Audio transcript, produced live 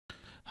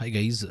Hi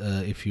guys,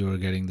 if you are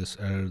getting this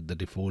error, the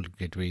default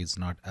gateway is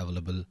not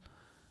available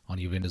on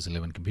your Windows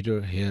 11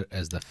 computer. Here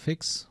is the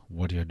fix.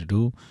 What you have to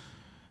do,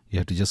 you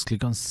have to just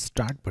click on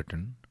Start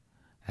button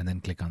and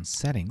then click on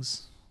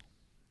Settings.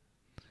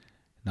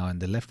 Now in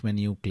the left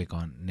menu, click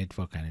on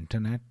Network and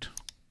Internet.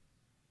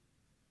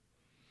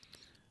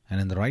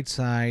 And in the right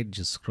side,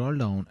 just scroll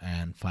down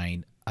and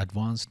find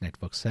Advanced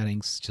Network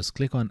Settings. Just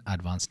click on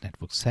Advanced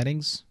Network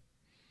Settings.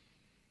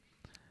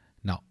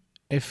 Now,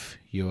 if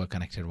you are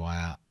connected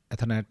via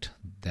Ethernet,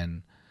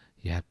 then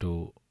you have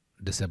to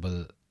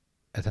disable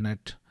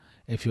Ethernet.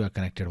 If you are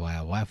connected via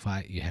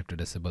Wi-Fi, you have to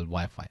disable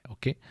Wi-Fi.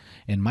 Okay,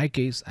 in my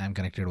case I am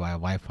connected via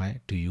Wi-Fi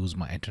to use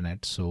my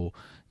internet, so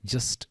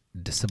just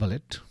disable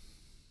it.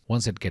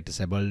 Once it gets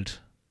disabled,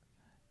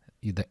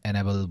 the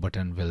enable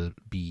button will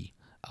be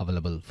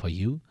available for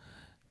you.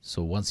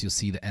 So once you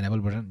see the enable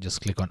button,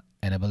 just click on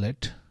enable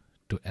it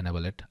to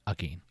enable it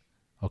again.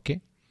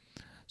 Okay,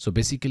 so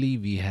basically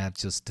we have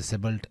just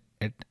disabled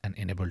it and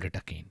enabled it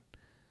again.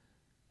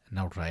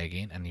 Now try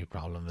again and your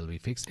problem will be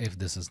fixed. If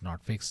this is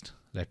not fixed,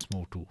 let's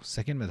move to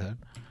second method.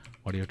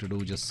 What you have to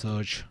do, just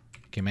search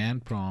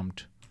command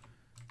prompt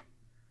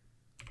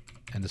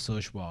in the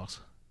search box.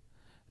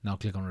 Now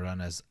click on run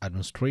as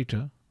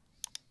administrator.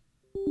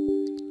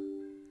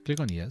 Click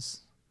on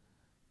yes.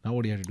 Now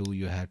what you have to do,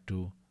 you have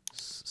to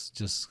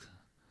just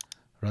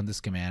run this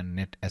command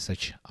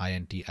netsh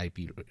int ip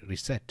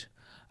reset.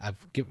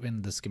 I've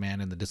given this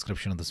command in the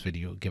description of this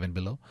video given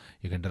below.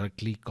 You can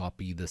directly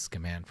copy this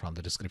command from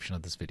the description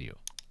of this video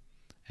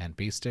and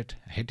paste it,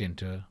 hit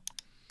enter,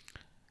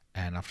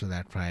 and after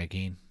that try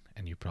again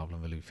and your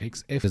problem will be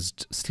fixed. If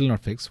it's still not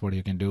fixed, what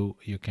you can do,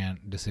 you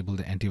can disable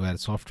the antivirus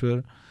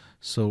software.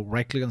 So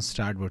right click on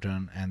Start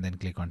button and then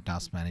click on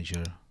Task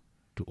Manager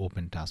to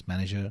open Task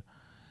Manager.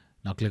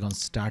 Now click on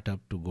Startup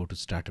to go to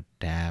Startup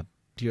tab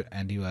to your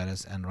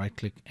antivirus and right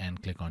click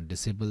and click on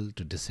Disable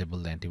to disable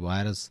the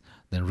antivirus.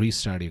 Then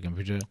restart your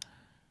computer,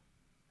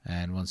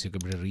 and once your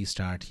computer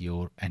restart,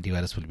 your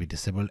antivirus will be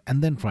disabled,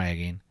 and then try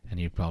again and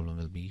your problem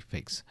will be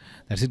fixed.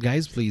 That's it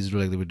guys. Please do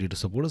like the video to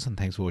support us, and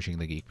thanks for watching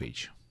the Geek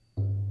Page.